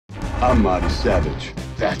I'm Marty Savage.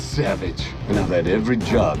 That's savage. And I've had every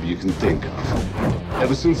job you can think of.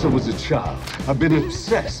 Ever since I was a child, I've been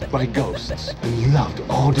obsessed by ghosts and loved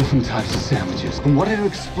all different types of sandwiches and wanted to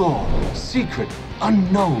explore secret,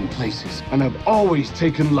 unknown places. And I've always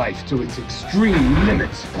taken life to its extreme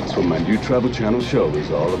limits. That's what my new Travel Channel show is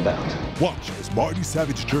all about. Watch as Marty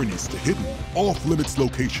Savage journeys to hidden, off-limits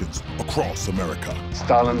locations across America.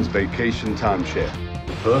 Stalin's vacation timeshare.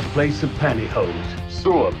 The birthplace of pantyhose.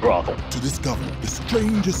 Sewer brothel. To discover the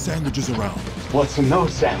strangest sandwiches around. What's in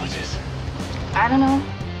those sandwiches? I don't know.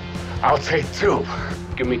 I'll take 2.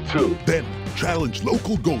 Give me 2. Then challenge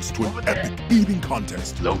local ghosts to an epic eating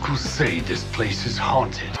contest. Locals say this place is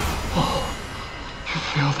haunted. Oh, you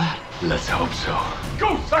feel that? Let's hope so.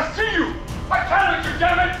 Ghost, I see you! I can't let you,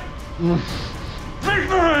 damn it!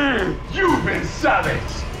 You've been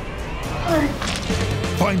savage!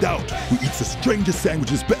 Find out who eats the strangest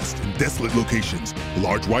sandwiches best in desolate locations. A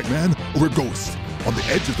large white man or a ghost? On the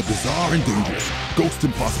edge of the bizarre and dangerous. Ghost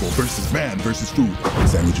Impossible versus Man versus Food.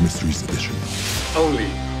 Sandwich Mysteries Edition. Only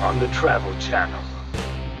on the Travel Channel.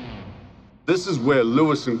 This is where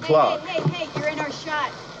Lewis and Clark... Hey, you're in our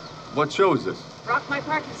shot. What show is this? Rock my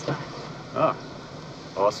parking spot. Ah,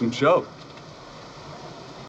 awesome show.